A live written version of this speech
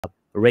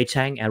Ray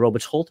Tsang and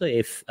Robert Scholte,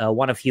 if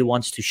one of you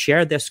wants to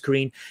share their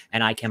screen,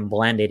 and I can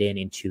blend it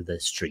into the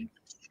stream.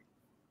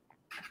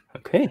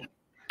 Okay.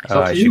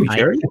 Should we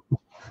share it?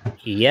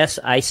 Yes,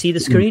 I see the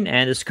screen,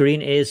 and the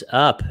screen is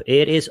up.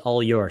 It is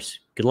all yours.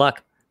 Good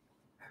luck.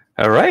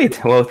 All right.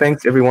 Well,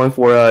 thanks everyone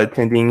for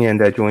attending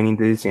and joining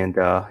this. And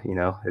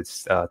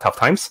it's tough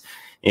times.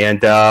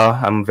 And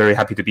I'm very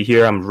happy to be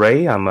here. I'm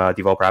Ray. I'm a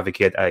developer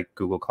advocate at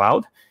Google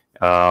Cloud,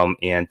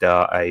 and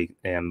I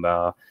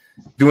am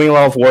doing a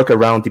lot of work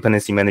around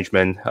dependency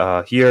management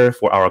here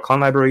for our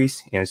clone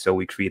libraries. And so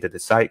we created a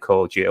site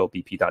called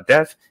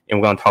jlbp.dev, and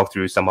we're going to talk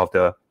through some of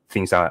the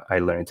things I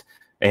learned.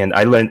 And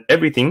I learned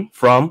everything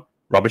from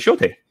Robert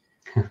Scholte.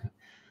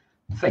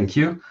 Thank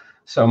you.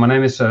 So my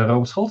name is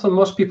Robert Scholte.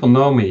 Most people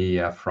know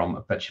me from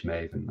Apache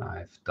Maven.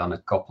 I've done a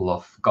couple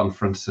of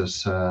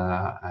conferences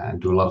and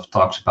do a lot of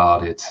talks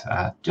about it,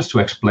 just to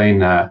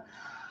explain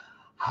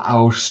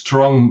how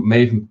strong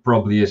Maven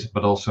probably is,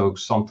 but also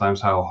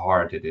sometimes how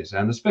hard it is.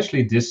 And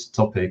especially this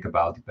topic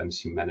about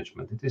dependency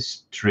management, it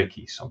is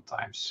tricky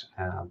sometimes.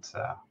 And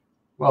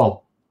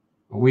well,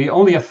 we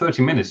only have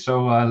 30 minutes,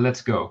 so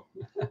let's go.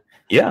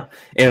 Yeah,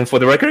 and for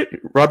the record,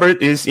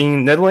 Robert is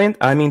in Netherlands,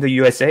 I'm in the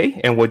USA,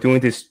 and we're doing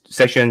this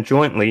session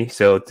jointly,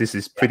 so this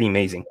is pretty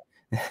amazing.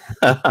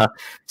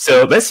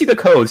 So let's see the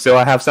code. So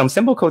I have some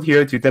sample code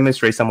here to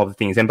demonstrate some of the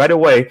things. And by the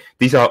way,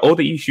 these are all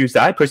the issues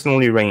that I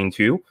personally ran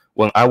into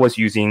when I was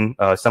using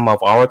some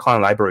of our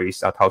client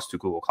libraries attached to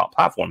Google Cloud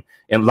Platform.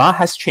 And a lot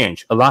has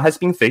changed, a lot has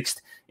been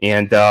fixed,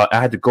 and I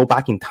had to go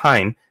back in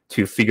time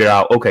to figure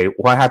out, okay,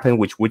 what happened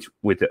with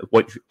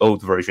what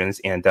old versions,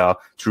 and to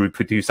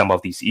reproduce some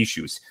of these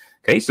issues.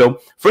 Okay, so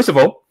first of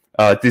all,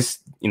 this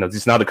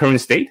is not the current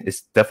state.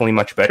 It's definitely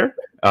much better.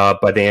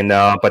 But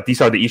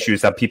these are the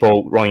issues that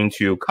people run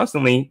into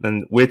constantly,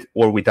 and with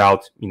or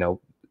without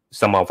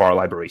some of our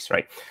libraries,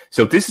 right?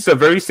 So this is a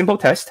very simple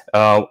test.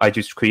 I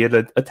just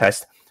created a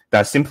test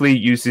that simply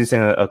uses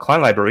a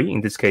client library.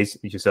 In this case,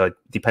 it's just a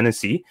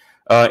dependency,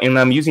 and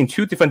I'm using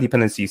two different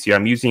dependencies here.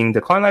 I'm using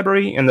the client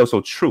library and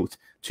also truth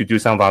to do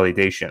some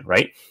validation,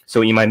 right?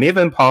 So in my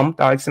Maven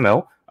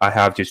pom.xml, I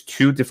have just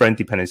two different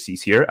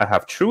dependencies here. I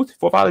have truth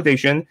for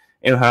validation,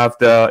 and I have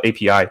the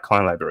API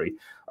client library.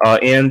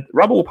 And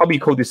Robert will probably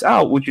code this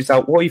out, which is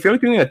well, if you're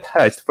doing a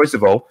test, first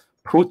of all,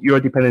 put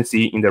your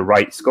dependency in the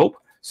right scope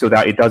so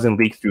that it doesn't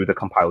leak through the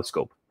compiled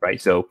scope,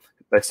 right? So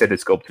let's set the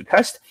scope to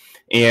test.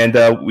 And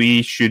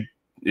we should,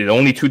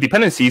 only two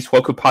dependencies,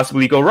 what could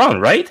possibly go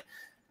wrong, right?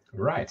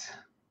 Right.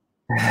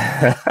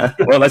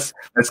 Well, let's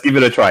give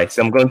it a try.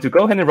 So I'm going to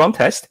go ahead and run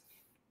test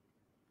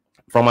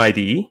from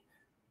IDE.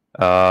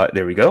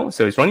 There we go.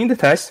 So it's running the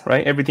test,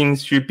 right? Everything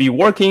should be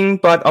working,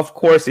 but of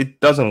course it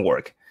doesn't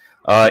work.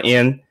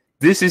 And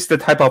this is the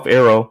type of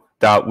error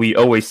that we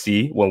always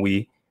see when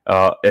we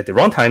at the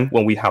runtime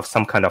when we have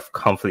some kind of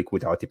conflict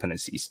with our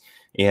dependencies.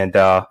 And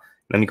let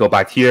me go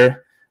back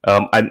here.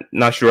 I'm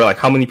not sure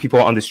how many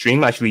people on the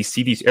stream actually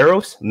see these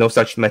errors. No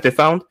such method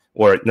found,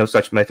 or no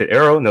such method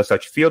error, no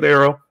such field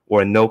error,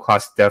 or no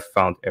class def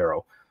found error.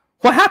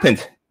 What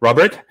happened,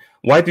 Robert?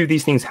 Why do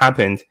these things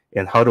happen,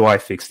 and how do I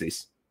fix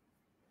this?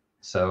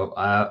 So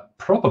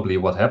probably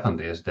what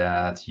happened is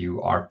that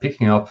you are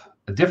picking up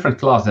a different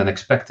class than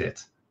expected.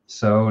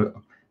 So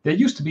there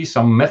used to be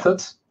some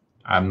method,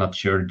 I'm not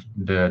sure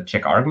the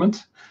check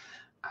argument,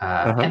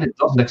 and it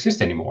doesn't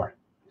exist anymore.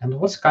 And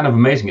what's kind of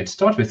amazing, it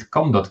starts with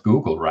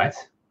com.google, right?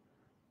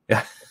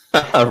 Yeah,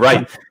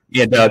 right.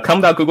 Yeah, the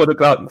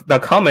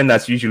com.google.com, and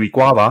that's usually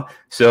Guava.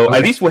 So okay.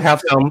 At least we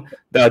have some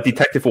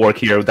detective work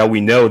here that we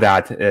know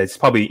that it's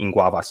probably in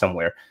Guava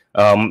somewhere.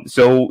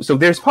 So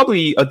there's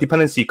probably a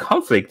dependency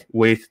conflict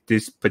with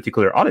this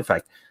particular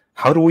artifact.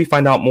 How do we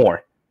find out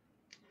more?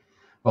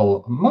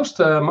 Well, most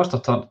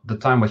of the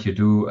time what you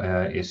do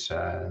is,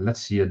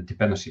 let's see a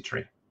dependency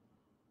tree.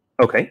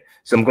 Okay,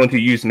 so I'm going to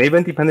use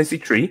Maven dependency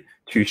tree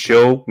to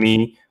show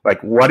me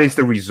what is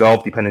the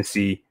resolved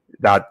dependency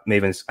that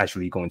Maven's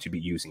actually going to be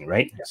using,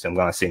 right? Yeah. So I'm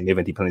going to say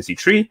Maven dependency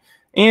tree,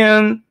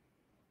 and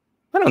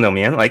I don't know,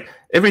 man.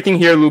 Everything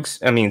here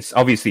looks,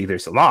 obviously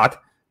there's a lot,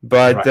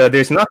 but right.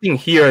 There's nothing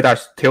here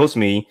that tells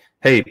me,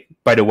 hey,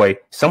 by the way,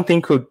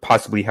 something could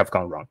possibly have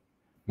gone wrong.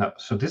 No,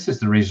 so this is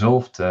the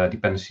resolved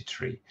dependency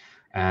tree.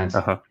 And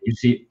you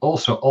see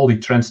also all the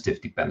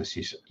transitive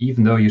dependencies.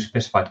 Even though you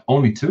specified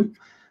only two,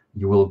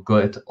 you will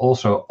get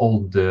also all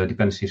the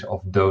dependencies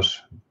of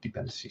those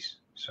dependencies.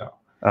 So,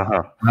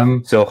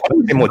 so how do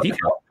we get more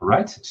detail?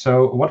 Right.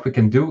 So what we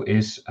can do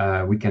is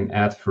we can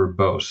add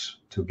verbose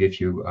to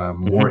give you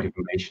more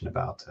information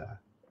about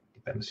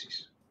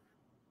dependencies.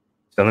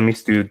 So let me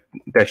do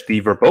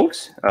 -d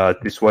verbose.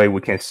 This way we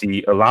can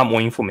see a lot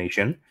more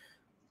information.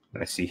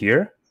 Let's see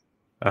here.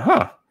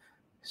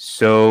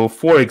 So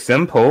for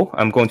example,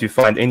 I'm going to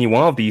find any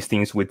one of these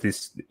things with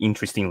this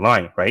interesting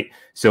line, right?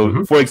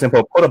 So for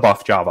example,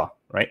 protobuf Java,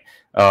 right?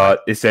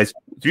 It says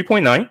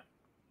 3.9,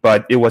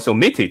 but it was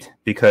omitted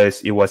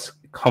because it was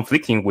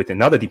conflicting with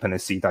another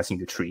dependency that's in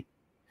the tree.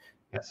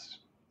 Yes.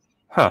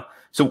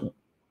 So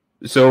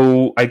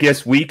So I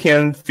guess we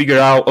can figure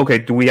out, okay,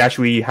 do we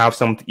actually have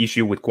some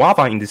issue with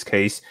Guava in this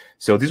case?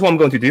 So this is what I'm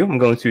going to do. I'm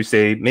going to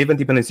say Maven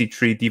dependency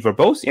tree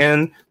dverbose,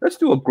 and let's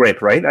do a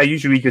grep, right? I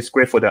usually just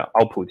grep for the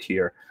output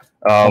here.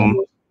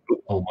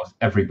 Almost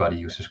everybody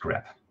uses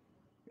grep.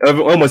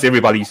 Almost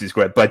everybody uses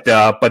grep, but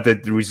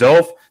the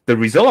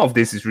result of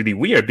this is really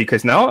weird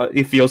because now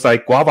it feels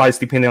like Guava is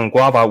depending on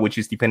Guava, which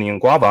is depending on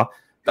Guava.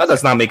 That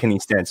does not make any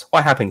sense.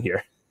 What happened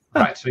here?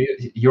 Right. So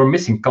you're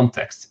missing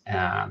context,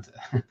 and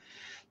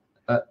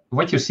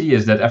what you see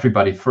is that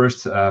everybody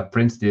first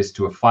prints this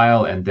to a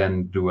file and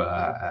then do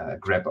a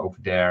grep over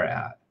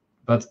there.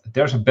 But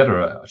there's a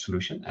better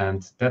solution,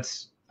 and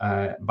that's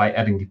by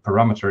adding the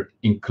parameter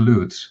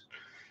includes.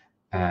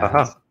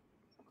 And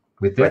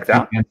with that,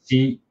 you can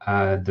see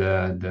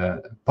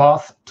the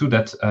path to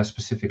that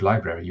specific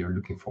library you're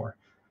looking for.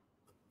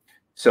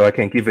 So I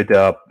can give it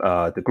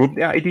the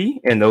group ID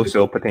and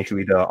also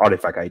potentially the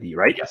artifact ID,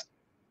 right? Yes,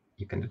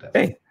 you can do that.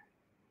 Okay.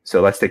 So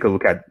let's take a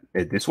look at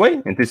it this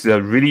way. And this is a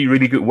really,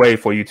 really good way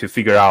for you to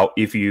figure out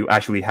if you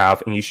actually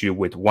have an issue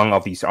with one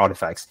of these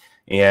artifacts.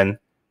 And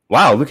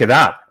wow, look at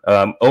that.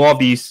 All of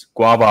these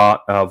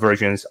Guava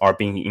versions are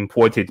being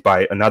imported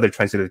by another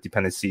transitive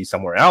dependency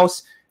somewhere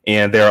else,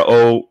 and they're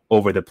all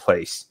over the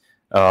place.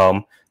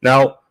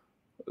 Now,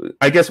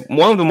 I guess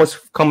one of the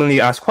most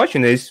commonly asked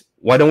questions is,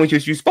 why don't we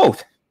just use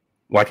both?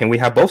 Why can't we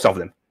have both of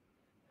them?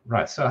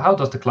 Right. So how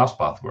does the class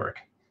path work?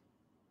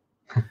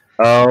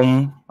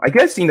 I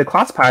guess in the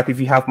class path, if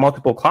you have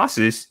multiple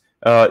classes,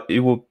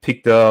 it will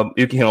pick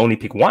you can only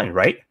pick one,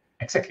 right?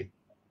 Exactly.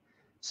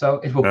 So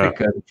it will pick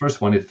the first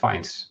one it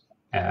finds.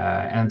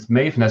 And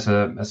Maven has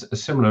a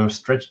similar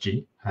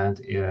strategy,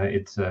 and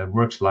it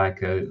works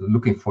like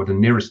looking for the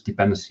nearest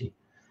dependency.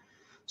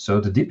 So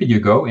the deeper you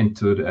go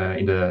into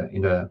in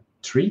the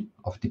tree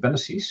of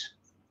dependencies,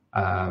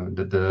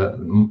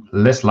 the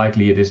less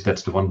likely it is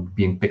that's the one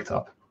being picked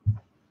up.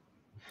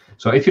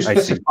 So if you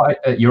specify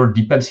your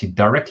dependency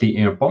directly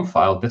in your POM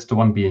file, that's the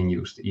one being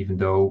used, even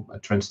though a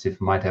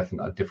transitive might have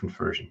a different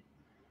version.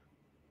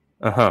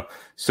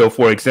 So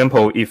for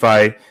example, if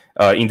I,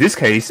 in this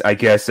case, I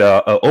guess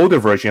an older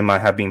version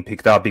might have been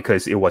picked up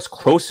because it was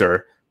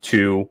closer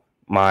to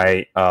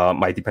my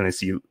my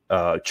dependency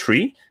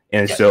tree.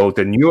 And so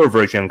the newer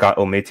version got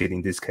omitted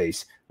in this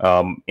case.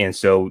 And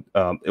so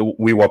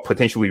we were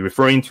potentially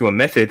referring to a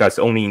method that's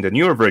only in the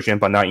newer version,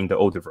 but not in the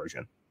older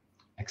version.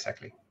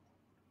 Exactly.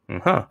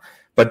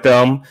 But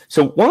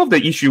so one of the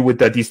issue with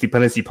this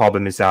dependency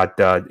problem is that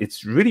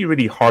it's really,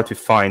 really hard to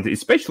find,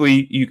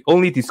 especially you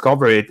only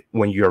discover it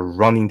when you're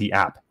running the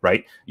app,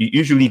 right? You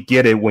usually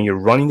get it when you're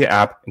running the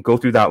app and go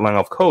through that line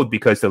of code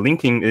because the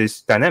linking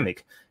is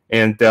dynamic.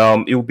 And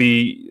it will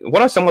be,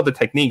 what are some of the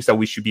techniques that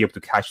we should be able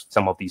to catch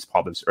some of these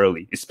problems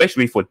early,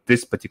 especially for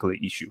this particular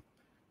issue?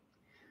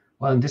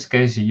 Well, in this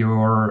case, you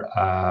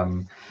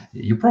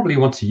probably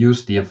want to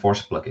use the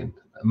enforce plugin.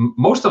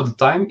 Most of the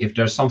time, if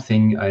there's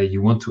something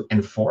you want to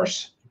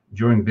enforce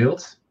during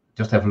build,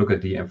 just have a look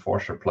at the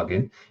enforcer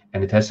plugin,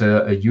 and it has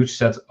a huge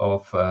set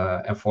of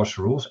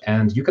enforcer rules,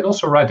 and you can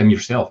also write them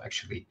yourself,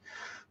 actually.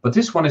 But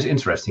this one is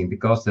interesting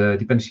because the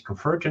dependency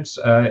convergence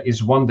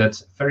is one that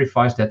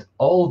verifies that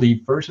all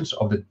the versions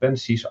of the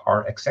dependencies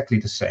are exactly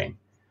the same,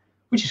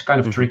 which is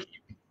kind of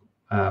tricky,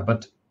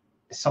 but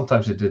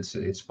sometimes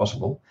it's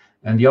possible.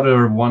 And the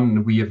other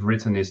one we have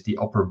written is the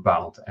upper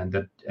bound, and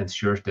that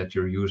ensures that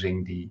you're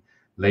using the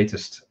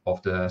latest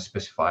of the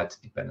specified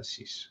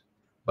dependencies.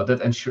 But that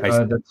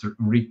that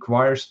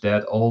requires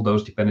that all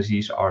those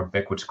dependencies are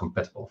backwards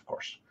compatible, of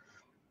course.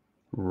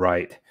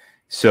 Right.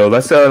 So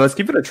let's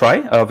give it a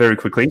try very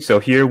quickly. So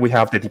here we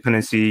have the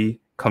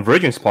dependency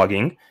convergence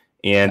plugin,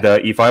 and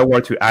if I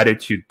were to add it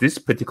to this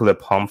particular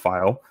POM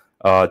file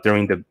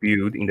during the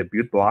build, in the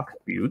build block,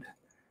 build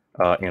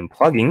and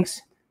plugins,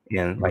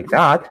 and like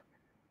that.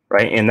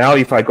 Right, and now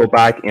if I go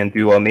back and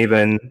do a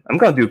Maven, I'm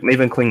going to do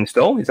Maven clean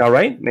install. Is that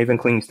right? Maven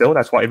clean install.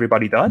 That's what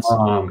everybody does.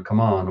 Come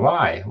on.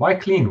 Why? Why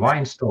clean? Why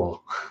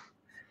install?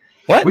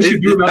 What? We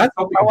should do that.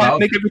 That's how I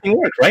make everything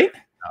work, right?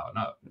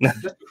 No.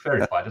 Just to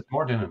verify. That's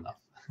more than enough.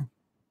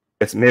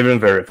 It's Maven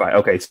verify.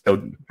 Okay, so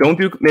don't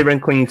do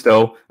Maven clean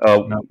install.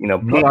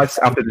 Ping us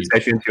after the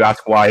session to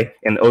ask why,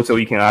 and also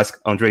you can ask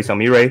Andre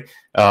Samire.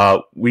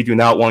 We do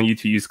not want you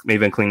to use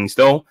Maven clean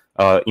install.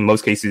 In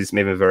most cases,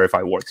 Maven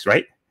verify works,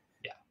 right?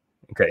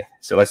 Okay,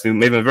 so let's do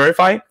Maven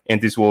verify,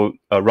 and this will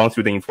run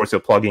through the enforcer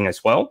plugin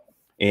as well.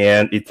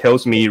 And it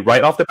tells me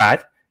right off the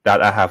bat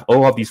that I have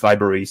all of these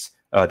libraries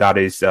that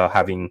is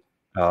having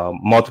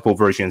multiple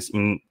versions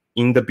in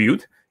the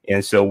build.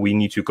 And so we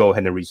need to go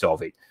ahead and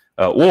resolve it.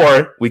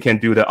 Or we can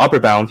do the upper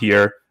bound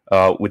here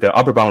with the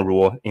upper bound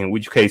rule, in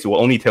which case it will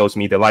only tells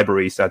me the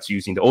libraries that's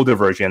using the older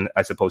version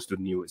as opposed to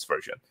the newest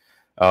version.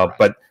 Right.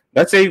 But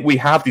let's say we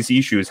have these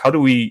issues. How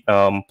do we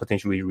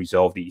potentially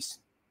resolve these?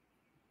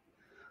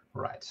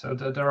 Right. So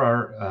there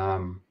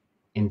are,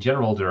 in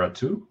general, there are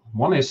two.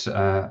 One is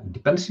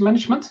dependency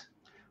management,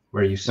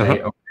 where you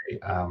say, okay,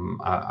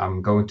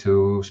 I'm going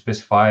to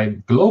specify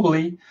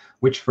globally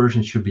which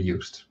version should be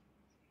used.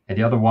 And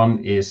the other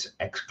one is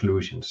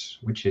exclusions,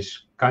 which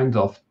is kind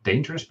of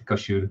dangerous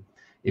because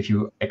if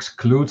you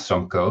exclude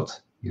some code,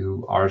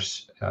 you are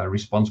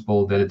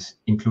responsible that it's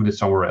included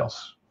somewhere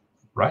else,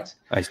 right?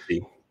 I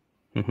see.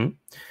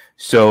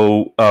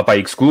 So by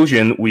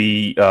exclusion,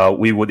 we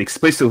would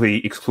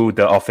explicitly exclude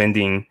the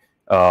offending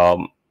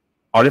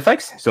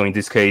artifacts. So in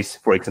this case,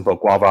 for example,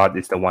 guava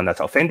is the one that's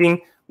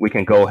offending. We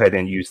can go ahead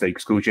and use the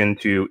exclusion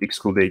to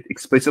exclude it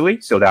explicitly,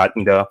 so that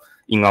in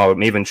our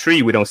Maven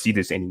tree we don't see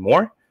this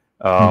anymore.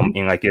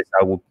 And I guess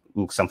I will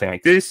look something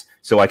like this.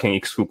 So I can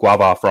exclude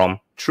guava from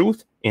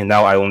truth, and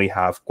now I only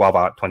have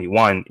guava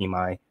 21 in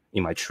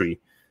my tree.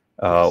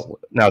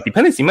 Now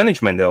dependency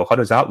management, though, how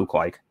does that look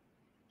like?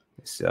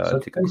 So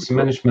dependency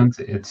management,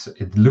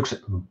 it looks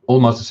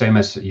almost the same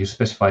as you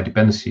specify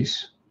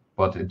dependencies,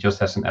 but it just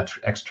has an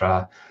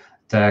extra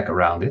tag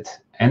around it.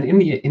 And in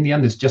the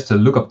end, it's just a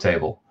lookup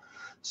table.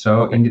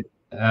 So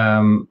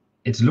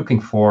it's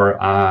looking for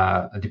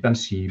a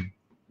dependency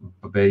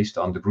based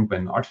on the group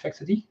and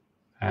artifact ID.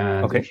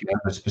 And if you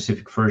have a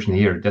specific version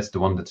here, that's the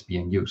one that's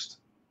being used.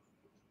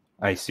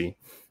 I see.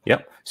 Yeah.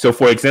 So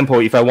for example,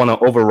 if I want to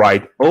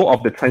override all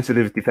of the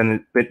transitive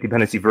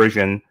dependency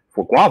version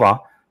for Guava,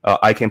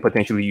 I can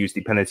potentially use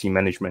dependency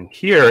management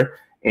here.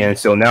 And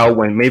so now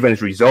when Maven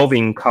is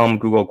resolving com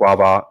Google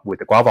Guava with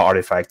the Guava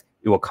artifact,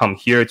 it will come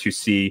here to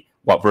see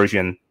what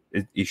version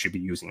it should be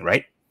using,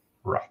 right?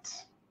 Right.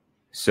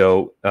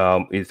 So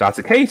if that's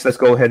the case, let's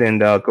go ahead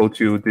and go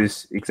to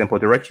this example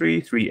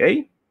directory,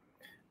 3A,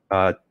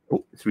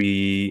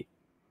 3B.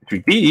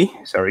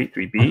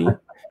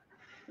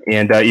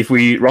 And if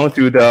we run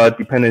through the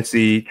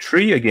dependency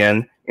tree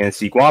again and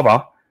see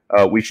Guava,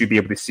 we should be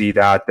able to see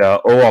that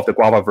all of the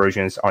Guava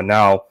versions are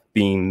now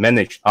being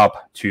managed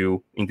up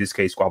to, in this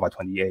case, Guava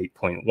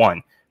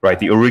 28.1, right?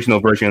 The original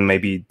version may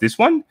be this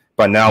one,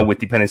 but now with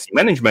dependency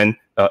management,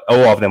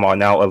 all of them are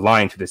now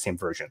aligned to the same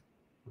version.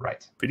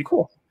 Right. Pretty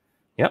cool.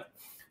 Yeah.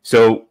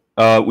 So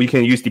we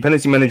can use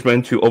dependency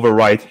management to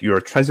override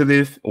your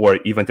transitive or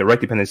even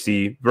direct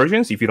dependency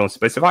versions if you don't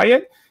specify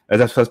it.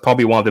 That's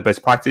probably one of the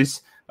best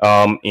practice.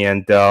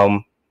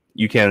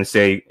 You can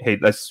say, hey,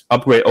 let's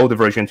upgrade older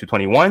version to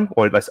 21,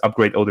 or let's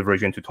upgrade older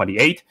version to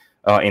 28,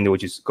 and it will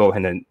just go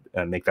ahead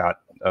and make that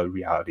a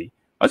reality.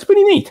 That's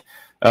pretty neat.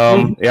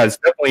 Yeah, it's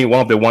definitely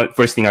one of the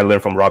first thing I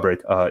learned from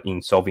Robert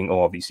in solving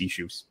all of these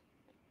issues.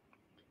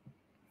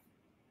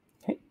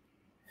 Okay.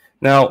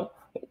 Now,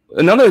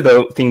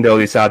 another thing though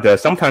is that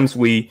sometimes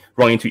we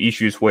run into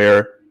issues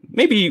where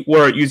maybe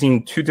we're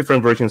using two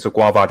different versions of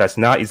Guava that's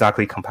not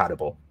exactly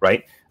compatible,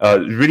 right?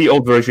 Really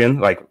old version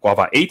like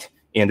Guava 8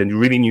 and the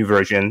really new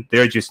version,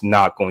 they're just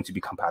not going to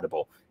be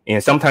compatible.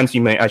 And sometimes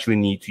you may actually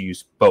need to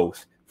use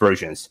both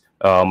versions.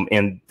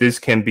 And this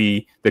can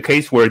be the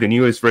case where the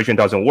newest version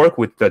doesn't work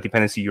with the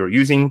dependency you're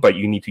using, but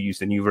you need to use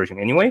the new version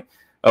anyway.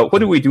 What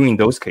do we do in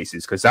those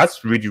cases? Because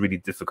that's really, really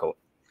difficult.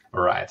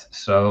 Right.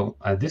 So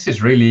this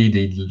is really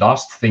the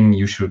last thing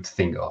you should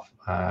think of.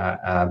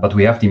 But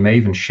we have the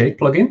Maven Shape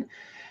plugin.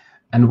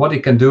 And what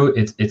it can do,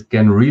 it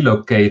can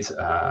relocate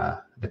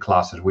the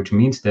classes, which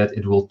means that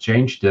it will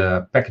change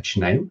the package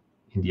name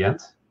in the end,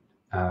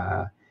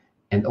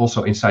 and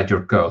also inside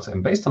your code.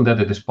 And based on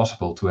that, it is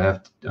possible to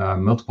have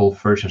multiple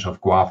versions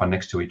of Guava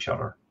next to each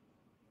other.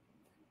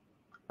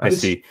 I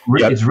see.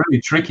 It's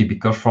really tricky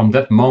because from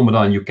that moment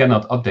on, you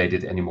cannot update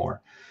it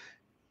anymore.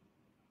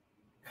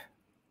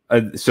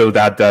 So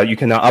that you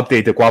cannot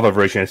update the Guava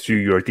version through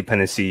your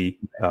dependency,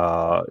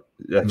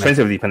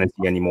 transitive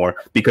dependency anymore,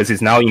 because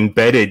it's now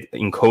embedded,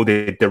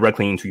 encoded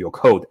directly into your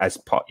code as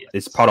part. Yes.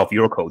 It's part of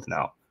your code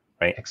now,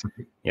 right?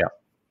 Exactly. Yeah,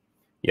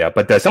 yeah.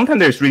 But sometimes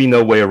there's really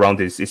no way around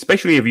this,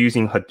 especially if you're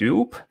using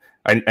Hadoop.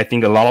 I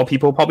think a lot of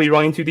people probably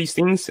run into these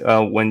things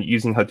when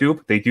using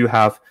Hadoop. They do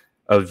have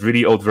a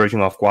really old version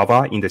of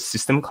Guava in the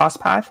system class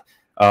path,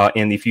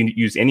 and if you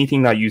use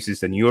anything that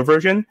uses the newer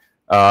version,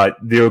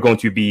 there are going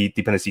to be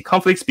dependency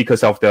conflicts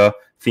because of the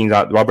thing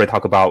that Robert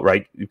talked about,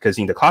 right? Because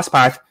in the class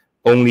path,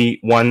 only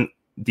one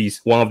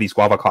of these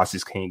Guava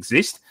classes can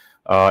exist,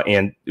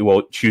 and it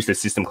will choose the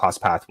system class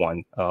path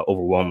one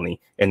overwhelmingly.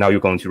 And now you're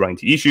going to run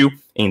into issue.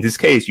 In this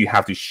case, you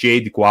have to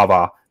shade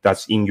Guava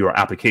that's in your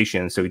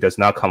application so it does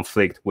not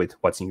conflict with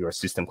what's in your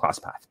system class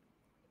path.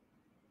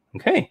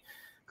 Okay,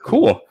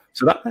 cool.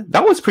 So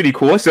that was pretty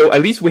cool. So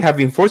at least we have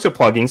enforcer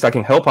plugins that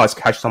can help us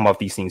catch some of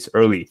these things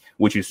early,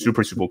 which is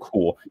super, super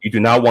cool. You do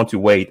not want to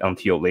wait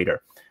until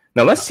later.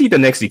 Now let's see the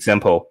next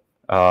example,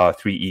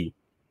 3E.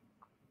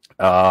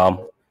 Let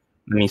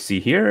me see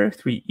here,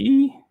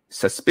 3E,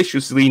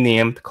 suspiciously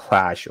named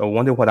clash. I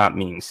wonder what that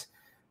means.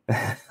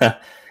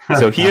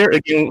 So here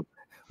again,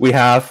 we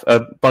have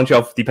a bunch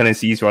of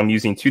dependencies. So I'm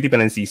using two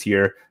dependencies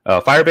here.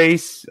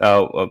 Firebase,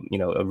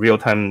 a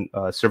real-time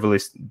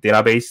serverless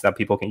database that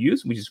people can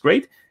use, which is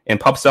great. And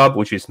PubSub,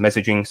 which is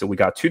messaging. So we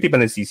got two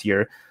dependencies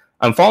here.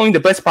 I'm following the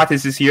best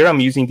practices here.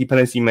 I'm using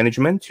dependency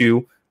management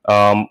to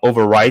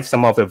override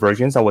some of the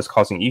versions that was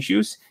causing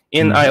issues.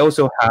 And I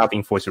also have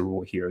enforcer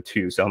rule here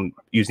too. So I'm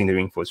using the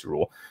enforcer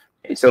rule.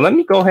 Okay, so let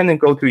me go ahead and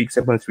go to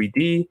example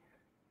 3D.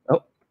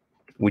 Oh,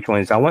 which one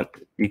is that one?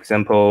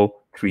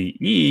 Example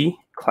 3E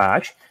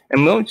clash.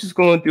 And we're just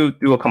going to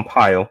do a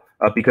compile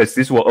because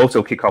this will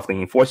also kick off the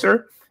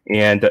enforcer,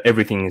 and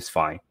everything is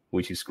fine,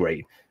 which is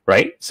great,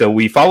 right? So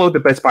we follow the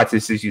best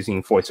practices using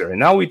enforcer, and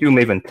now we do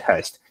Maven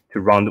test to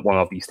run one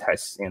of these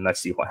tests, and let's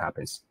see what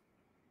happens.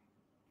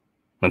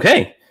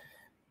 Okay,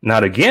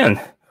 not again.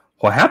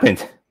 What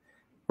happened?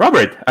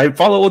 Robert, I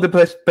follow all the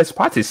best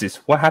practices.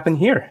 What happened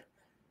here?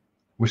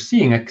 We're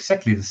seeing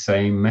exactly the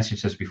same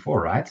message as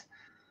before, right?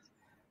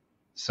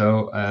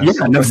 So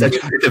no such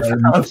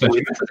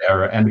method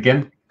error, and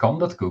again,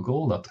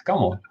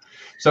 com.google.com.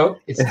 So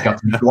it's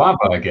got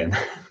Guava again.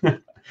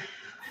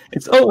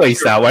 It's always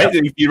that, right?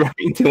 If you run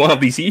into one of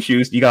these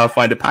issues, you gotta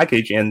find the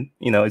package, and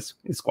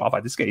it's Guava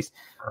in this case.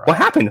 Right. What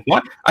happened?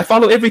 What? I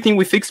follow everything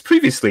we fixed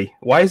previously.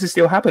 Why is it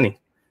still happening?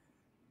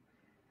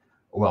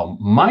 Well,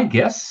 my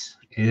guess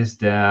is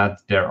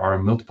that there are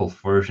multiple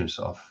versions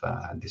of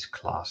this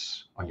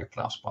class on your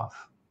class path.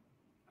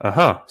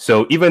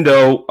 So even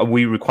though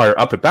we require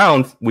upper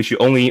bound, we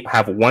should only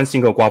have one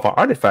single Guava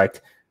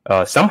artifact.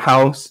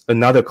 Somehow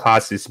another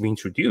class is being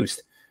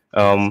introduced.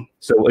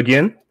 So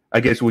again, I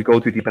guess we go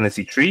to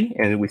dependency tree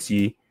and we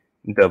see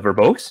the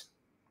verbose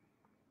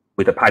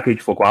with a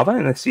package for Guava,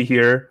 and let's see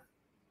here.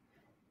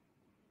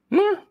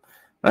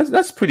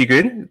 That's pretty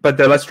good, but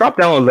let's drop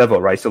down a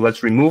level, right? So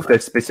let's remove the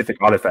specific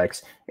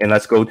artifacts and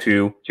let's go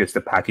to just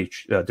the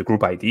package, the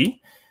group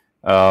ID,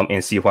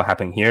 and see what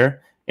happened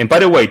here. And by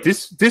the way,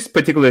 this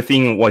particular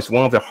thing was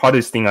one of the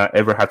hardest thing I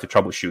ever had to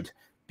troubleshoot,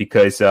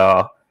 because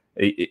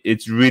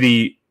it's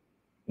really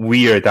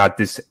weird that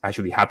this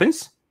actually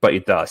happens, but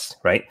it does,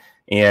 right?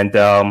 And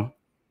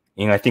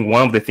I think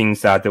one of the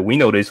things that we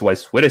noticed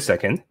was, wait a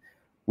second,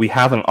 we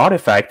have an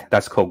artifact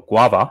that's called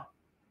Guava,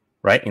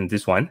 right? In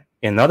this one,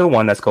 another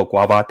one that's called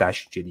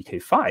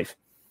Guava-JDK5.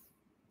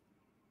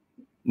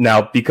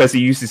 Now, because it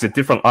uses a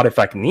different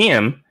artifact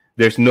name,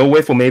 there's no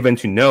way for Maven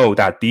to know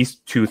that these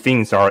two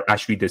things are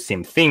actually the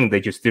same thing. They're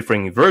just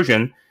different in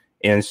version.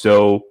 And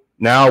so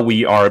now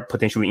we are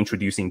potentially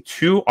introducing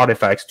two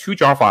artifacts, two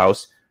jar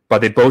files,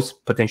 but they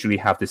both potentially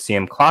have the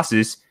same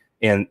classes.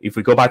 And if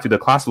we go back to the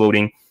class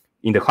loading,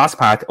 in the class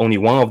path, only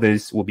one of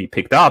these will be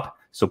picked up.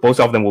 So both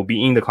of them will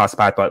be in the class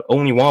path, but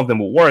only one of them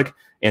will work.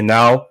 And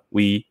now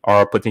we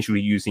are potentially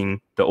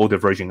using the older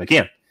version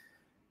again.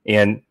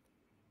 And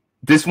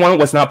this one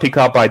was not picked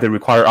up by the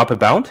require upper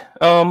bound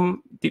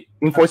the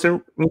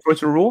enforcer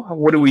rule.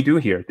 What do we do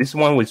here? This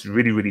one was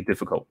really, really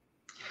difficult.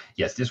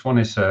 Yes, this one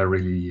is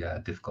really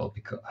difficult,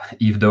 because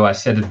even though I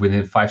said it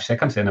within 5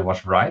 seconds and I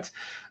was right.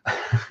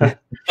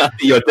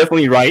 You're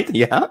definitely right.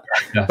 Yeah.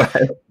 No, but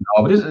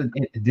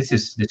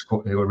this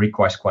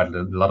requires quite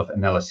a lot of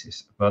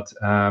analysis. But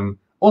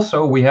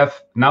also, we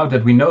have, now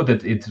that we know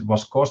that it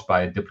was caused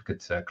by a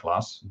duplicate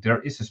class,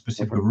 there is a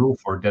specific rule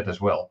for that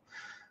as well.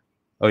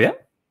 Oh yeah.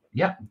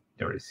 Yeah,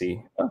 there is.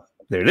 See,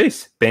 there it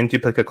is. Ban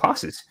duplicate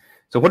classes.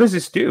 So what does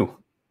this do?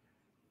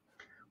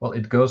 Well,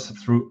 it goes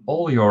through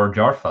all your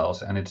jar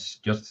files, and it's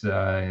just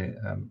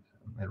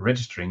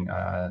registering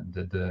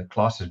the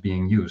classes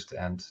being used.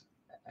 And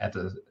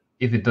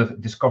if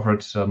it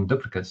discovered some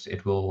duplicates,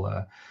 it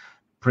will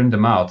print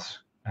them out,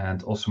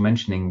 and also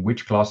mentioning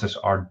which classes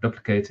are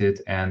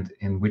duplicated and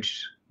in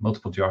which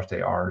multiple jars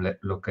they are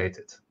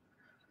located.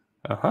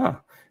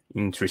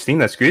 Interesting.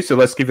 That's good. So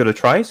let's give it a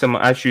try. So I'm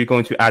actually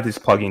going to add this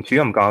plugin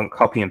too. I'm going to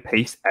copy and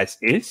paste as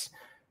is,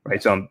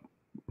 right? So I'm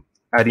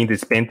adding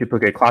this ban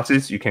duplicate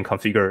classes. You can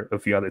configure a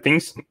few other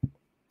things.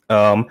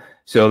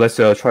 So let's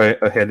try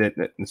ahead.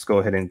 Let's go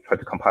ahead and try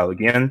to compile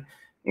again.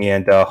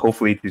 And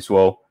hopefully this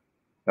will,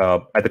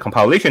 at the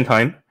compilation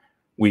time,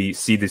 we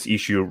see this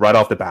issue right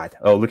off the bat.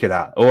 Oh, look at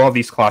that. All of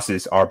these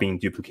classes are being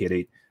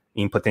duplicated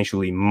in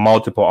potentially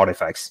multiple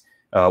artifacts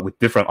with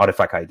different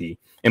artifact ID.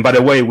 And by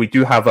the way, we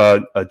do have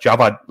a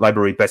Java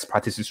library best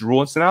practices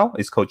rules now.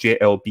 It's called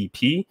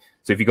JLBP.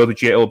 So if you go to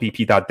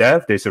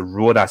jlbp.dev, there's a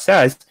rule that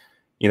says,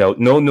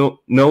 no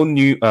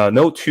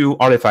two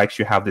artifacts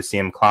should have the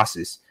same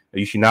classes.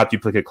 You should not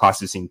duplicate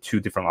classes in two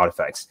different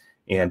artifacts.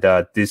 And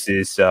this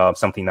is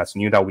something that's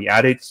new that we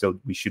added, so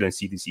we shouldn't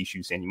see these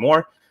issues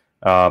anymore.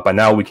 But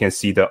now we can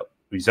see the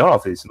result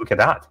of this. Look at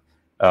that.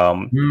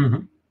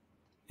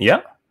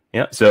 Yeah.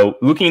 So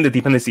looking in the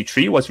dependency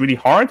tree was really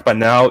hard, but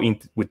now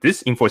with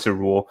this enforcer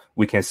rule,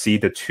 we can see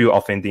the two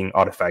offending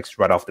artifacts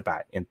right off the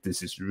bat, and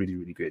this is really,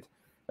 really good.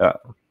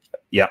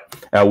 Yeah,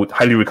 I would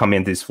highly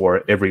recommend this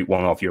for every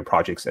one of your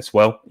projects as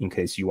well, in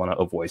case you want to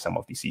avoid some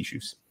of these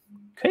issues.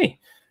 Okay,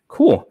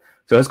 cool.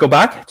 So let's go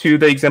back to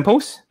the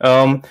examples.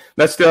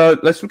 Let's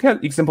look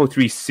at example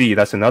 3C.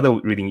 That's another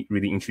really,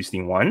 really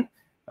interesting one.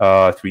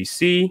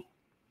 3C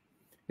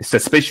is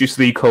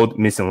suspiciously code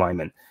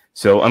misalignment.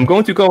 So I'm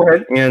going to go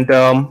ahead and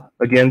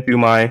again do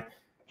my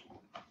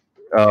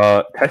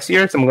test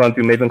here. So I'm going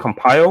to do Maven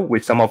compile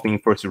with some of the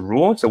enforcer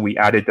rule. So we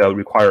added the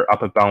require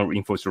upper bound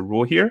enforcer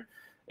rule here.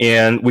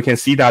 And we can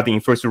see that the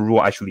enforcer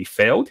rule actually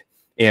failed.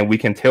 And we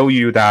can tell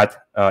you that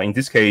in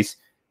this case,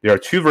 there are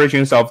two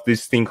versions of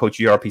this thing called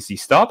gRPC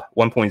stop,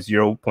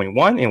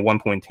 1.0.1 and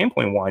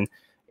 1.10.1.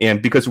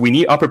 And because we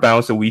need upper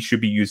bound, so we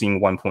should be using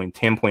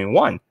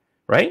 1.10.1,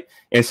 right?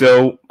 And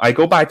so I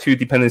go back to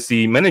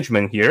dependency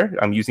management here.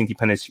 I'm using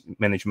dependency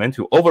management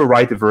to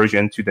override the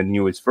version to the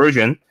newest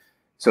version.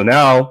 So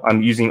now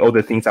I'm using all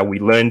the things that we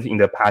learned in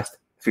the past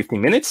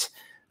 15 minutes.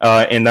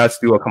 And let's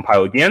do a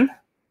compile again.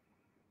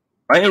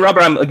 Right, and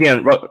Robert, I'm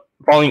again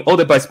following all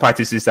the best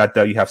practices that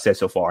you have said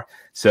so far.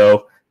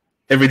 So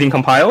everything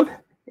compiled,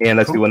 and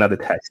let's do another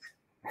test.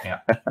 Yeah.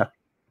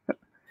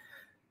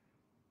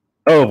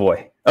 Oh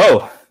boy.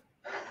 Oh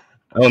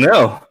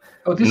no.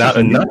 Oh, this Not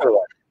is another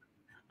one.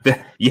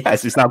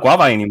 Yes, it's not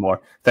Guava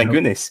anymore. Thank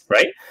goodness,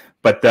 right?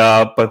 But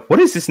what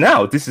is this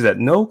now? This is a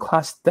no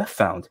class def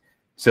found.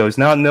 So it's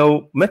not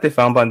no method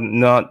found, but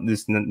not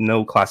this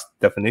no class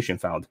definition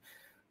found.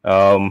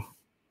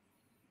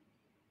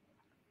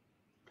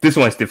 This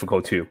one is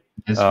difficult too.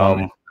 This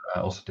one is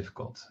also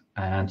difficult.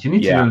 And you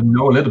need to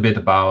know a little bit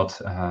about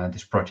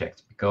this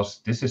project,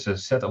 because this is a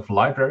set of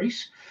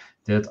libraries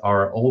that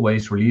are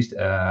always released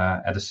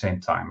at the same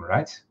time,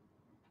 right?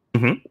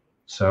 Mm-hmm.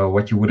 So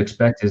what you would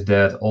expect is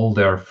that all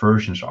their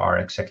versions are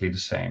exactly the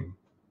same.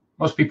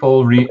 Most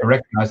people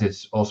recognize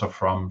it also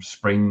from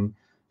Spring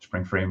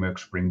Framework,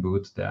 Spring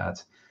Boot,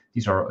 that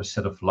these are a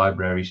set of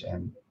libraries,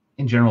 and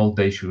in general,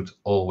 they should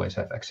always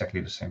have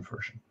exactly the same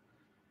version.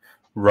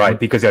 Right,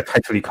 because they're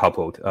tightly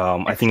coupled.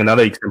 I think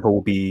another example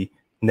would be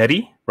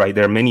Netty, right?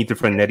 There are many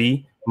different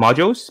Netty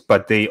modules,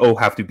 but they all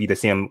have to be the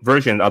same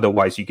version.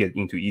 Otherwise, you get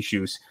into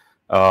issues.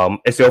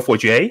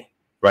 SL4J,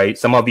 right?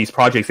 Some of these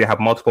projects, they have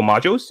multiple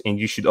modules, and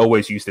you should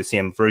always use the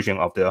same version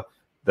of the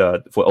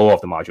for all of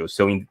the modules.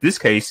 So in this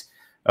case,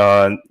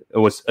 it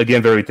was,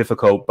 again, very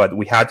difficult, but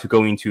we had to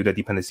go into the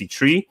dependency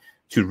tree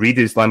to read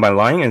this line by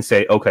line and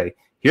say, okay,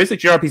 here's the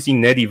gRPC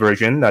Netty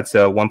version. That's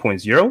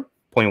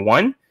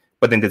 1.0.1.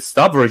 But then the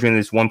stub version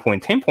is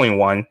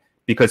 1.10.1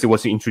 because it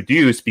was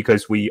introduced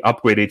because we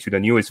upgraded to the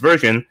newest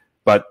version,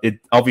 but it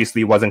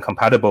obviously wasn't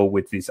compatible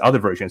with these other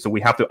versions. So we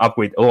have to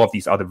upgrade all of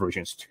these other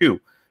versions too,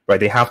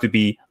 right? They have to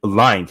be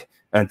aligned.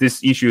 And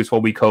this issue is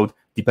what we call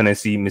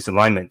dependency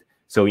misalignment.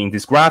 So in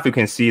this graph, you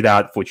can see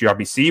that for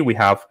gRPC, we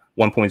have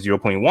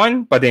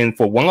 1.0.1, but then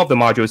for one of the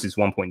modules is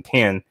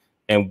 1.10,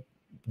 and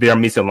they are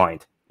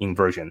misaligned in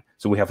version.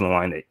 So we have to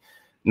align it.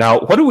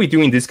 Now, what do we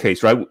do in this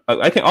case, right?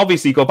 I can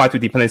obviously go back to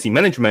dependency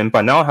management,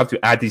 but now I have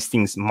to add these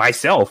things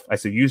myself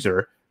as a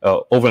user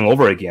over and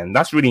over again.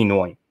 That's really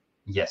annoying.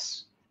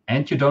 Yes.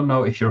 And you don't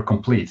know if you're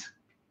complete,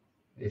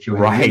 if you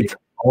have right.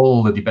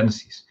 all the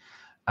dependencies.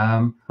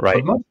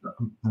 Right.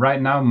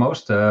 Right now,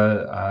 most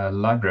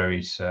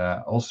libraries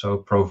also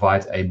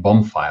provide a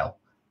BOM file.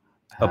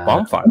 A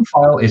BOM file? A BOM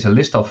file is a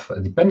list of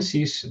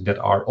dependencies that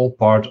are all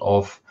part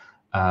of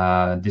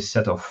this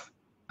set of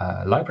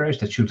libraries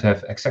that should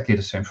have exactly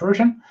the same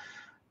version,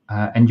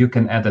 and you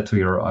can add that to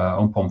your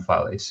own BOM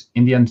file. It's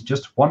in the end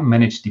just one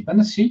managed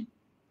dependency.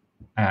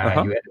 You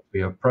add it to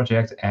your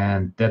project,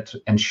 and that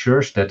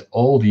ensures that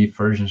all the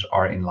versions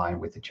are in line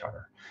with each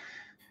other.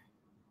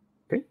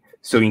 Okay,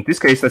 so in this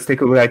case, let's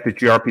take a look at the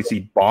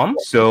gRPC BOM.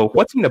 So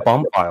what's in the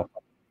BOM file?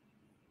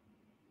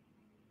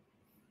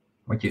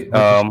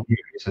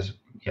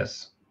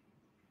 Yes.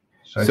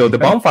 So the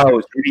BOM file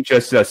is really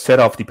just a set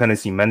of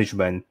dependency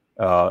management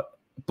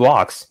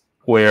blocks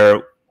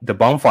where the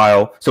BOM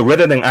file, so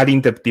rather than adding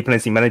the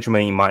dependency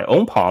management in my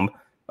own BOM,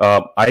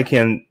 I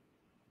can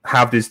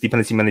have this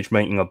dependency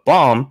management in a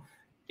BOM,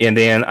 and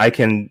then I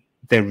can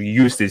then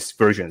reuse these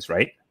versions,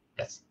 right?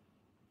 Yes.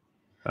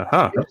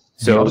 Yes.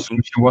 So the other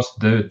solution was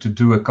to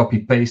do a copy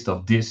paste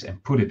of this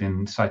and put it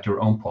inside your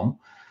own BOM,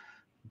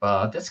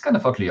 but that's kind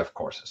of ugly, of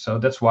course. So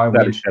that's why we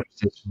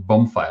introduced this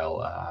BOM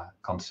file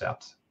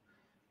concept.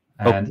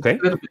 And okay.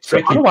 It's a little bit so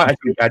tricky. How do I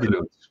actually add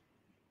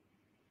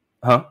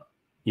it?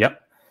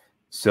 Yep.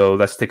 So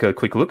let's take a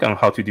quick look on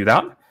how to do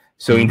that.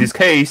 So in this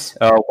case,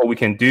 what we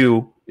can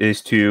do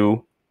is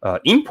to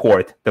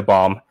import the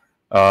BOM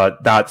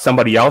that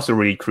somebody else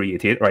already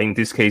created, right? In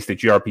this case, the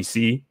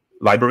gRPC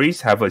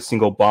libraries have a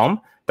single BOM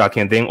that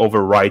can then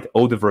override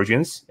all the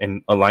versions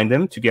and align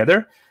them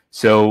together.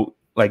 So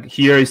like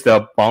here is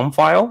the BOM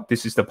file.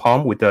 This is the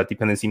BOM with the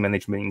dependency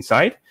management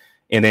inside.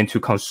 And then to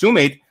consume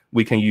it,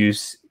 we can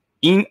use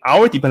in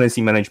our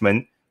dependency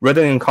management,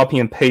 rather than copy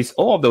and paste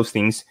all of those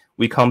things,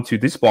 we come to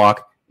this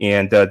block,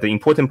 and the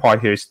important part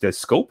here is the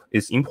scope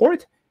is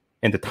import,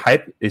 and the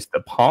type is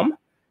the POM.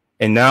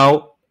 And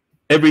now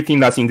everything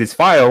that's in this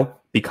file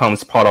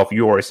becomes part of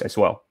yours as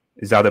well.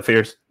 Is that a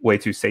fair way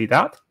to say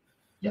that?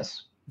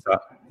 Yes.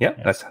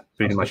 That's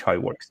pretty much how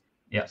it works.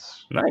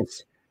 Yes.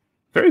 Nice.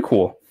 Very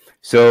cool.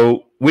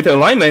 So with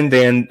alignment,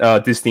 then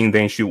this thing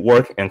then should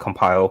work and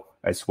compile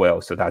as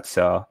well. So that's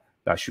that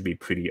should be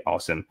pretty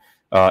awesome.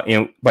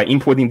 And by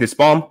importing this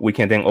BOM, we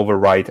can then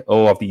override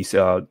all of these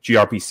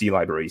gRPC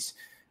libraries.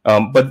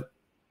 But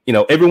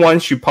everyone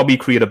should probably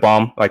create a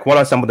BOM. Like, what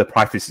are some of the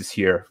practices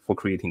here for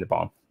creating the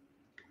BOM?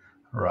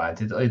 Right.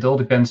 It all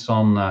depends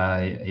on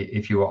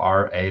if you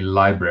are a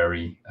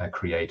library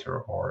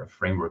creator or a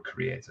framework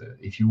creator.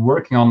 If you're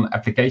working on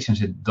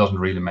applications, it doesn't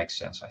really make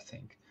sense, I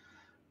think.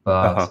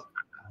 But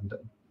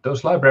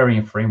those library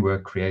and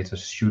framework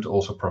creators should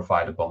also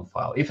provide a BOM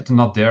file. If it's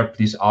not there,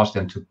 please ask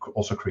them to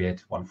also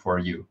create one for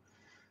you.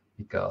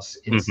 because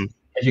it's,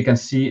 as you can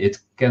see, it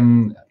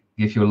can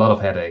give you a lot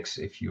of headaches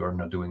if you are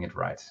not doing it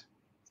right.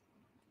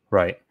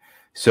 Right.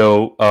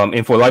 So,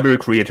 and for library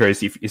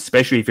creators,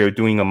 especially if you're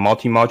doing a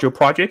multi-module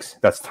projects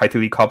that's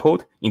tightly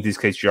coupled, in this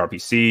case,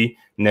 gRPC,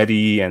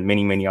 Netty, and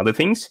many, many other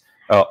things,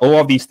 all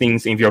of these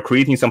things, if you're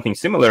creating something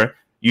similar,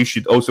 you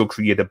should also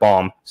create a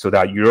BOM so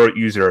that your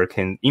user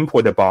can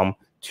import the BOM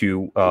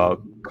to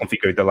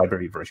configure the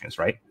library versions,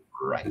 right?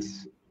 Right.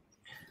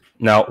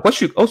 Now, what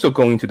should also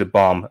go into the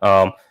BOM?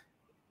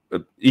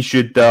 It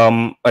should,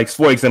 like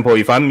for example,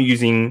 if I'm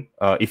using,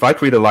 if I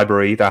create a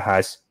library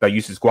that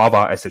uses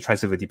Guava as the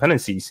translator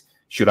dependencies,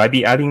 should I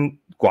be adding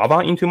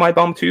Guava into my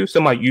BOM too,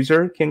 so my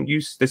user can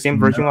use the same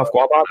version of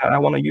Guava that I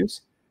want to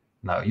use?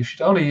 No, you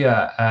should only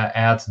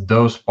add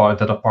those parts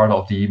that are part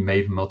of the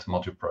Maven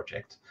multi-module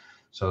project.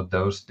 So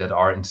those that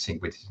are in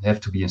sync with have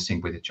to be in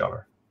sync with each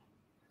other.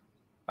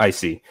 I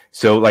see.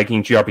 So like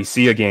in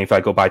gRPC, again, if I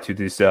go back to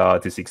this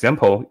this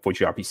example for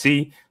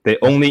gRPC, they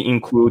only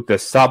include the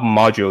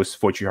sub-modules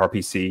for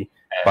gRPC,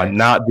 but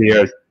not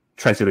their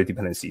translator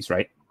dependencies,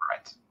 right?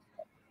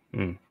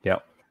 Right. Yeah.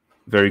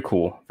 Very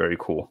cool. Very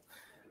cool.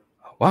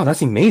 Wow,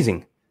 that's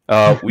amazing.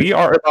 We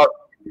are about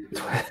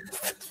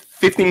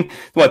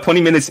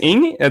 20 minutes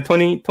in,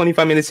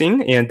 25 minutes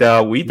in,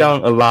 and we've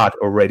done a lot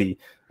already.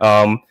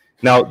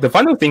 Now, the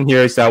final thing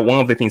here is that one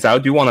of the things I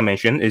do want to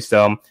mention is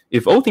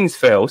if all things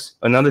fails,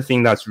 another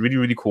thing that's really,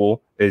 really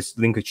cool is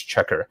linkage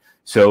checker.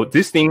 So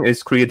this thing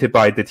is created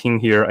by the team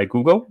here at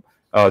Google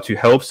to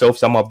help solve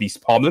some of these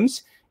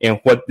problems. And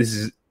what this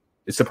is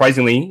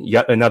surprisingly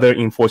yet another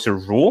enforcer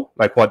rule,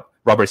 like what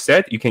Robert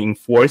said, you can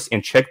enforce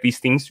and check these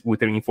things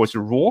with an enforcer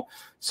rule.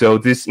 So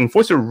this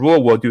enforcer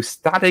rule will do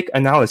static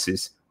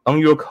analysis on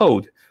your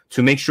code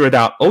to make sure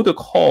that all the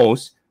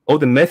calls, all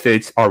the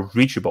methods are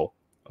reachable.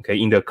 Okay,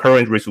 in the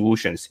current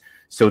resolutions,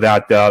 so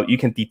that you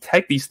can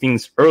detect these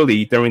things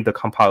early during the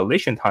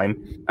compilation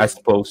time as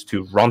opposed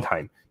to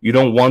runtime. You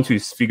don't want to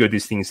figure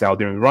these things out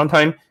during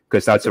runtime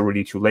because that's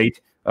already too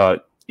late.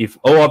 If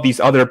all of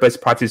these other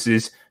best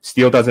practices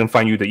still doesn't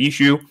find you the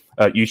issue,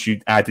 you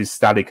should add this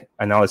static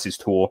analysis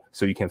tool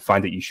so you can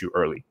find the issue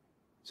early.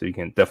 So you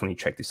can definitely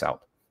check this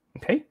out.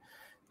 Okay,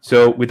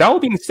 so with that all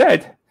being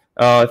said,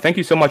 thank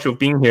you so much for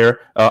being here.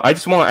 I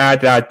just want to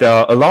add that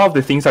a lot of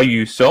the things that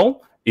you saw,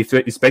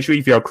 especially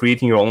if you are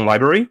creating your own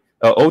library,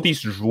 all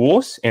these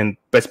rules and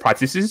best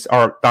practices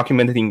are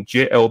documented in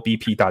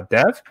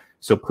jlbp.dev.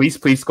 So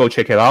please go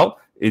check it out.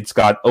 It's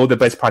got all the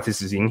best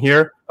practices in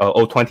here,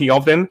 all 20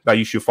 of them that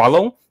you should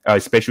follow,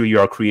 especially if you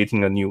are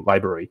creating a new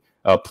library.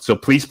 So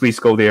please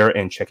go there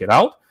and check it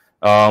out.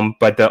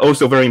 But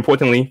also very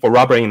importantly, for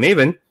Robert and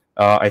Maven,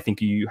 I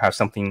think you have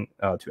something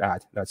to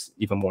add that's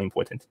even more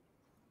important.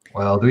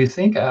 Well, do you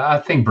think? I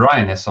think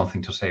Brian has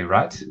something to say,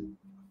 right?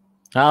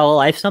 Well,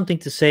 I have something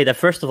to say. That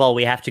first of all,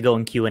 we have to go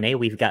in Q&A.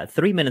 We've got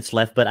 3 minutes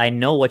left, but I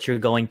know what you're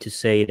going to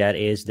say. That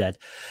is that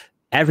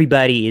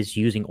everybody is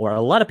using, or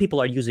a lot of people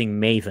are using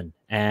Maven,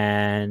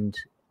 and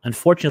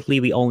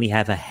unfortunately, we only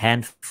have a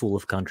handful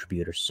of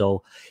contributors.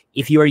 So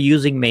if you are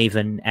using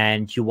Maven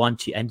and you want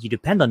to, and you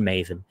depend on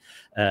Maven,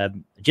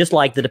 just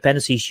like the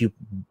dependencies you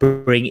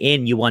bring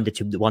in, you want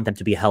them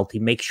to be healthy.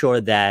 Make sure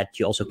that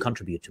you also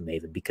contribute to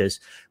Maven, because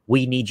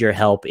we need your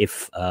help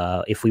if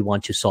we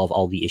want to solve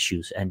all the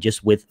issues. And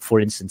just with,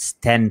 for instance,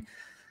 10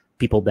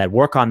 people that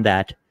work on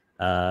that,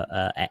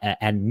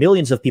 and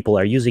millions of people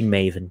are using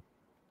Maven,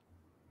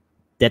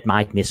 that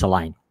might miss a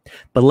line.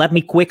 But let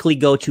me quickly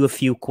go to a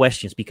few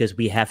questions, because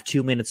we have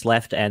 2 minutes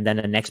left, and then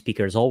the next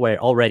speaker is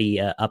already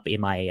up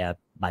in my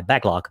my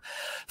backlog.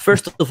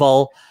 First of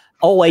all,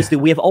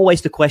 we have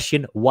always the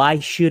question, why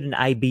shouldn't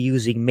I be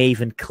using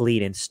Maven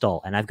clean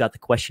install? And I've got the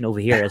question over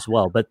here as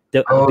well. But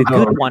the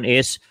good one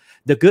is,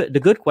 the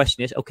good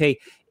question is, okay,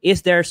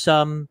 is there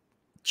some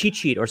cheat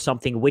sheet or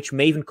something which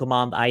Maven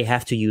command I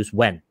have to use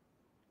when?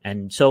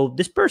 And so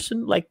this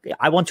person, like,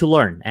 I want to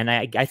learn, and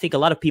I think a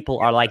lot of people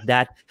are like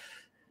that.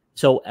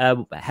 So,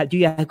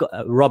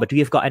 Robert, do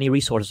you have got any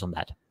resources on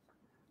that?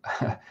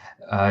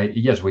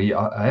 Yes, we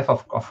have,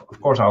 of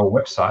course, our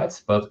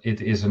website, but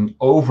it is an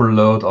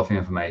overload of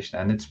information,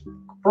 and it's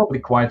probably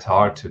quite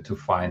hard to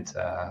find,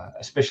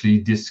 especially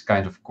this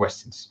kind of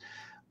questions.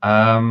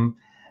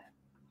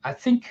 I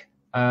think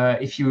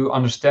if you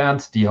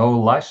understand the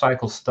whole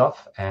lifecycle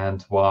stuff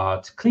and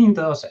what clean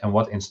does and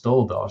what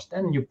install does,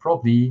 then you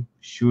probably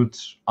should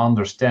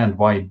understand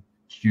why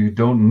you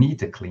don't need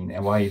the clean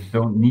and why you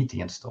don't need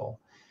the install.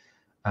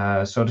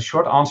 So the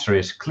short answer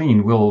is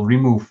clean will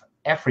remove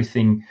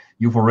everything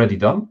you've already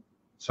done.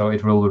 So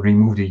it will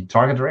remove the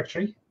target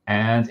directory,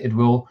 and it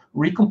will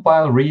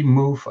recompile,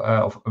 remove,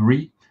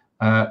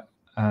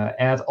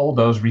 add all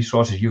those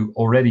resources you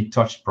already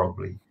touched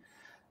probably.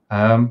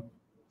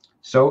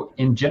 So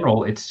in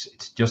general, it's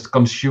just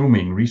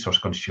resource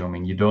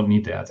consuming. You don't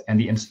need that. And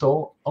the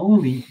install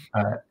only,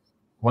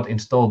 what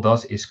install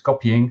does is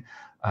copying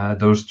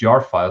those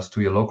jar files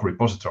to your local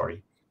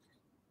repository.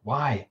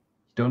 Why? You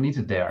don't need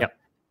it there. Yep.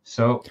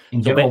 So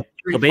in general,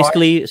 so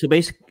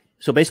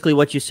basically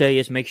what you say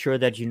is make sure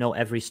that you know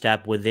every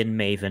step within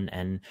Maven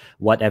and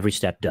what every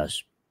step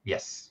does.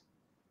 Yes.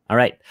 All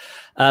right.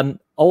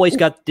 Always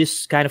got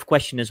this kind of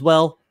question as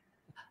well.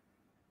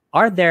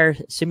 Are there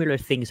similar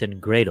things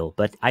in Gradle?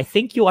 But I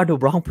think you are the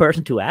wrong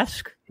person to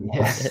ask.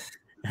 Yes.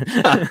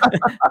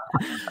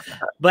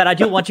 But I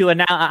do want to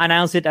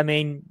announce it. I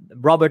mean,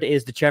 Robert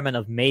is the chairman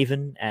of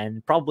Maven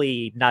and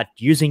probably not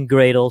using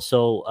Gradle.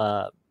 So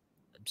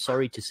I'm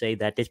sorry to say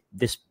that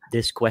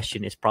this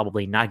question is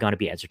probably not going to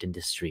be answered in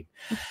this stream.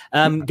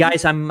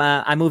 Guys,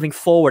 I'm moving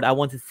forward. I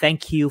want to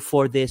thank you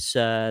for this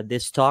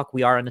talk.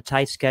 We are on a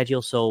tight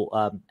schedule,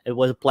 so it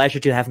was a pleasure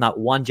to have not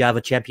one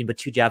Java champion but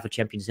 2 Java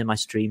champions in my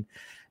stream.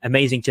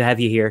 Amazing to have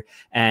you here,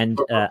 and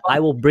I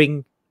will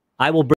bring